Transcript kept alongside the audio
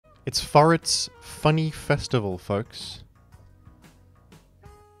It's Furret's Funny Festival, folks.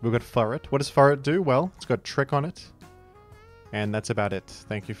 We've got Furret. What does Furret do? Well, it's got a trick on it. And that's about it.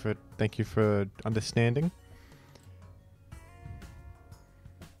 Thank you for understanding.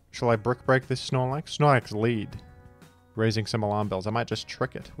 Shall I brick break this Snorlax? Snorlax lead. Raising some alarm bells. I might just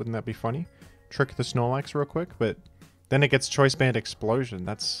trick it. Wouldn't that be funny? Trick the Snorlax real quick, but then it gets Choice Band Explosion.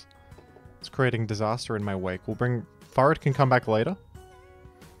 It's creating disaster in my wake. We'll bring... Furret can come back later.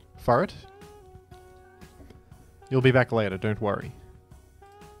 Furret? You'll be back later, don't worry.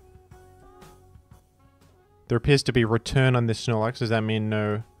 There appears to be return on this Snorlax. Does that mean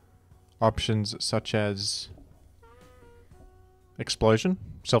no options such as explosion?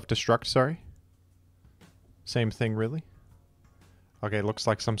 Self-destruct, sorry. Same thing, really. Okay, looks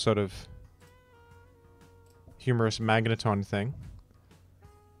like some sort of humorous magneton thing.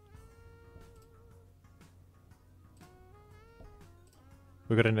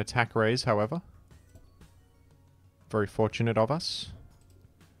 We got an attack raise, however. Very fortunate of us.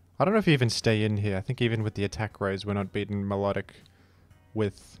 I don't know if you even stay in here. I think even with the attack raise, we're not beating Melodic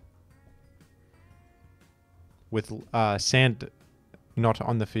with Sand not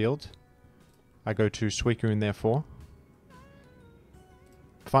on the field. I go to Suicune, therefore.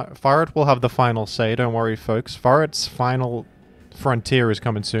 Furret will have the final say. Don't worry, folks. Furret's final frontier is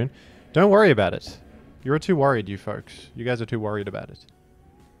coming soon. Don't worry about it. You're too worried, you folks. You guys are too worried about it.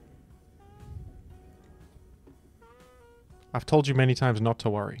 I've told you many times not to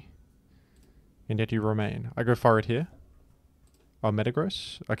worry. And yet you remain. I go Furret here. Oh,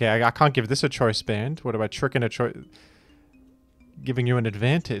 Metagross? Okay, I can't give this a choice band. What am I tricking a choice... Giving you an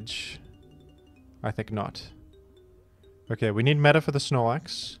advantage? I think not. Okay, we need meta for the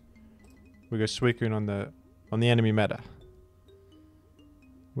Snorlax. We go Suicune on the enemy meta.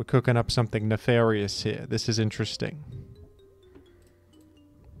 We're cooking up something nefarious here. This is interesting.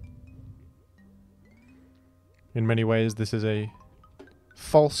 In many ways, this is a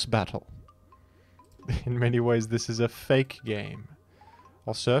false battle. In many ways, this is a fake game.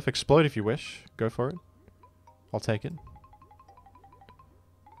 I'll surf. Explode if you wish. Go for it. I'll take it.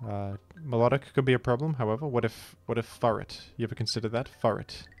 Melodic could be a problem, however. What if Furret? You ever consider that?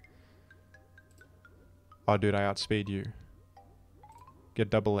 Furret. Oh, dude, I outspeed you. Get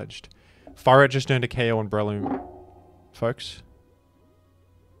double-edged. Furret just earned a KO on Breloom, folks.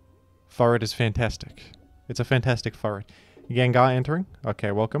 Furret is fantastic. It's a fantastic Furret. Gengar entering.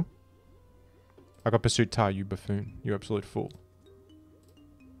 Okay, welcome. I got Pursuit Tar, you buffoon. You absolute fool.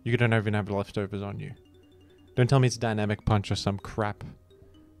 You don't even have leftovers on you. Don't tell me it's Dynamic Punch or some crap.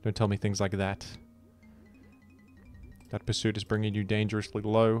 Don't tell me things like that. That Pursuit is bringing you dangerously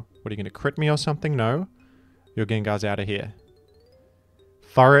low. What, are you going to crit me or something? No. Your Gengar's out of here.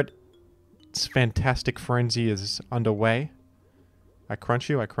 Furret's fantastic frenzy is underway. I crunch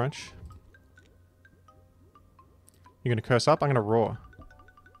you, I crunch. You're going to curse up? I'm going to roar.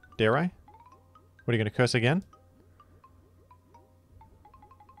 Dare I? What, are you going to curse again?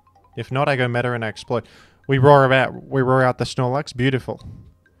 If not, I go meta and I explode. We roar out the Snorlax. Beautiful.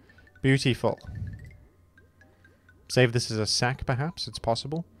 Beautiful. Save this as a sack, perhaps. It's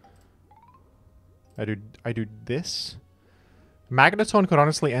possible. I do this. Magneton could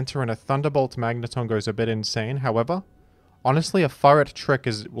honestly enter, and a Thunderbolt Magneton goes a bit insane. However, honestly, a Furret trick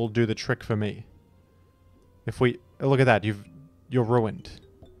will do the trick for me. If we look at that, you're ruined.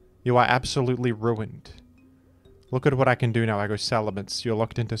 You are absolutely ruined. Look at what I can do now. I go Salamence. You're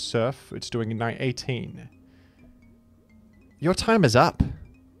locked into Surf. It's doing 18. Your time is up.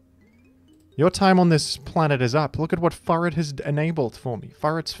 Your time on this planet is up. Look at what Furret has enabled for me.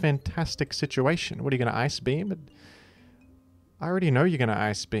 Furret's fantastic situation. What, are you going to Ice Beam? I already know you're going to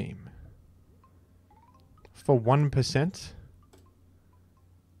Ice Beam. For 1%?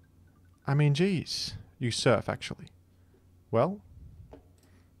 I mean, geez. You Surf, actually. Well,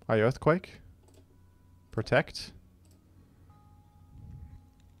 I Earthquake. Protect.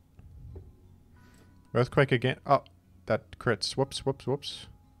 Earthquake again. Oh, that crits. Whoops, whoops, whoops.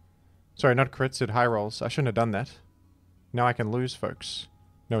 Sorry, not crits, it high rolls. I shouldn't have done that. Now I can lose, folks.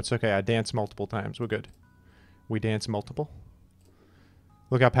 No, it's okay. I dance multiple times. We're good. We dance multiple.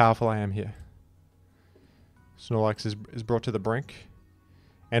 Look how powerful I am here. Snorlax is brought to the brink.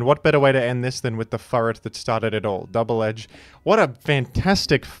 And what better way to end this than with the Furret that started it all? Double Edge. What a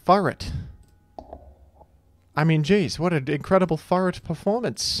fantastic Furret. I mean, geez, what an incredible Furret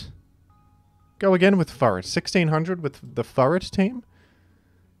performance. Go again with Furret. 1600 with the Furret team?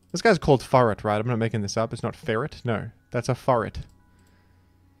 This guy's called Furret, right? I'm not making this up. It's not Ferret. No, that's a Furret.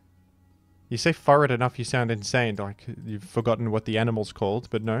 You say Furret enough, you sound insane. Like you've forgotten what the animal's called,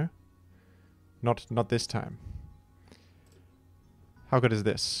 but no. Not this time. How good is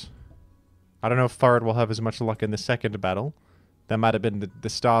this? I don't know if Furret will have as much luck in the second battle. That might have been the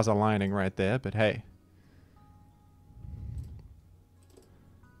stars aligning right there, but hey.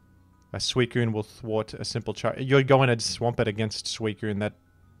 A Suicune will thwart a simple You're going to swamp it against Suicune. That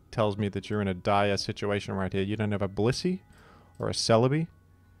tells me that you're in a dire situation right here. You don't have a Blissey or a Celebi.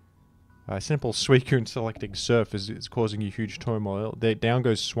 A simple Suicune selecting Surf is causing you huge turmoil. Down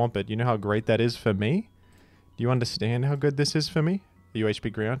goes Swampert. You know how great that is for me? Do you understand how good this is for me? Are you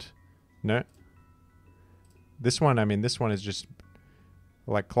HP Ground? No. This one, I mean, this one is just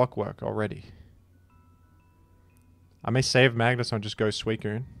like clockwork already. I may save Magneton, just go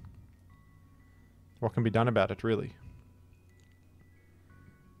Suicune. What can be done about it, really?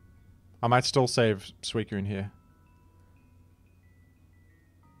 I might still save Suicune here.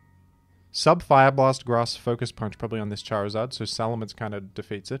 Sub-Fire Blast, Grass, Focus Punch probably on this Charizard, so Salamence kind of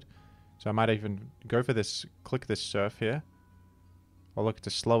defeats it. So I might even go for this, click this Surf here. I'll look to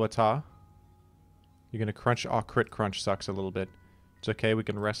slow Tar. You're going to crunch. Oh, crit crunch sucks a little bit. It's okay, we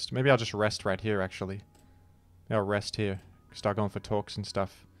can rest. Maybe I'll just rest right here, actually. Maybe I'll rest here. Start going for talks and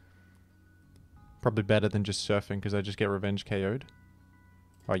stuff. Probably better than just surfing, because I just get revenge KO'd.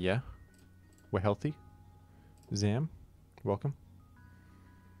 Oh, yeah. We're healthy. Zam, welcome.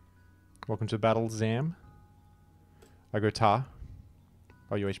 Welcome to battle, Zam. I go Tar.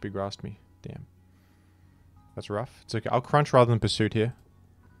 Oh, you HP grassed me. Damn. That's rough. It's okay. I'll crunch rather than pursuit here.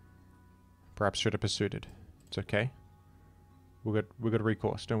 Perhaps should have pursued. It's okay. We're good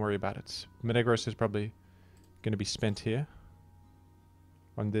recourse. Don't worry about it. Metagross is probably going to be spent here.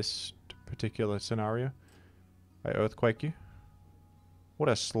 On this particular scenario. I Earthquake you. What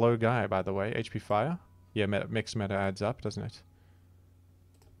a slow guy, by the way. HP Fire. Yeah, mixed meta adds up, doesn't it?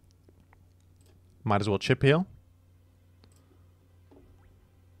 Might as well chip heal.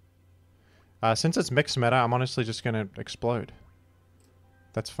 Since it's mixed meta, I'm honestly just going to explode.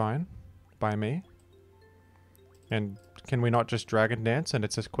 That's fine. By me. And can we not just Dragon Dance and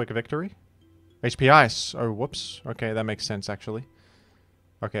it's a quick victory? HP Ice. Oh, whoops. Okay, that makes sense, actually.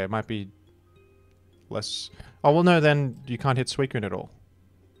 Okay, it might be less... Oh, well, no, then you can't hit Suicune at all.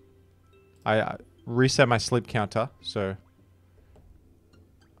 I reset my sleep counter, so...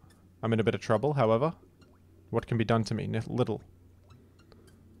 I'm in a bit of trouble, however. What can be done to me? Little.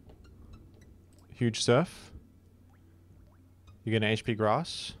 Huge Surf. You're gonna HP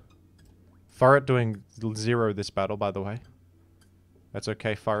Grass. Furret doing 0 this battle, by the way. That's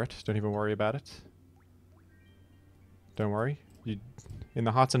okay, Furret. Don't even worry about it. Don't worry. In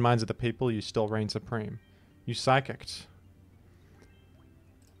the hearts and minds of the people, you still reign supreme. You Psychicked.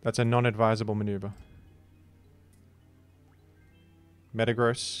 That's a non-advisable maneuver.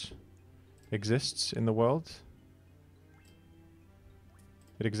 Metagross exists in the world.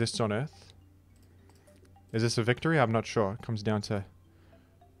 It exists on Earth. Is this a victory? I'm not sure. It comes down to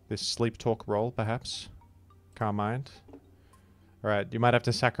this sleep talk roll, perhaps. Calm mind. Alright, you might have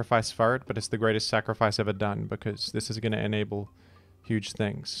to sacrifice Furret, but it's the greatest sacrifice ever done, because this is going to enable huge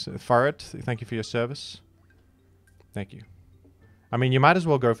things. Furret, thank you for your service. Thank you. I mean, you might as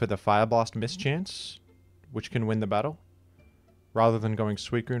well go for the Fire Blast mischance, which can win the battle. Rather than going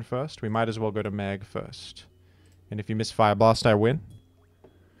Suicune first, we might as well go to Mag first. And if you miss Fire Blast, I win.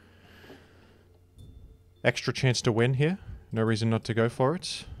 Extra chance to win here. No reason not to go for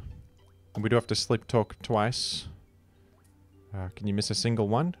it. And we do have to sleep talk twice. Can you miss a single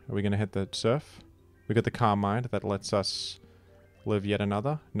one? Are we going to hit the Surf? We got the Calm Mind. That lets us live yet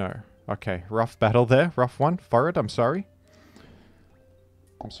another. No. Okay, rough battle there. Rough one. Furret, I'm sorry.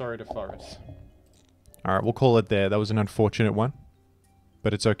 I'm sorry to Furret. Alright, we'll call it there. That was an unfortunate one.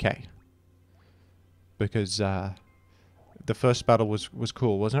 But it's okay. Because the first battle was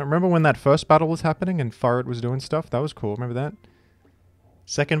cool, wasn't it? Remember when that first battle was happening and Furret was doing stuff? That was cool. Remember that?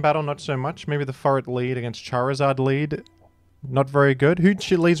 Second battle, not so much. Maybe the Furret lead against Charizard lead. Not very good. Who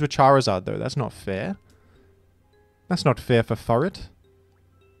leads with Charizard, though? That's not fair. That's not fair for Furret.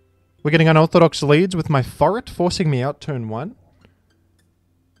 We're getting unorthodox leads with my Furret forcing me out turn 1.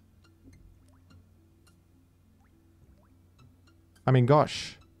 I mean,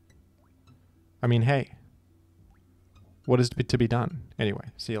 gosh. I mean, hey. What is to be done? Anyway,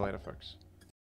 see you later, folks.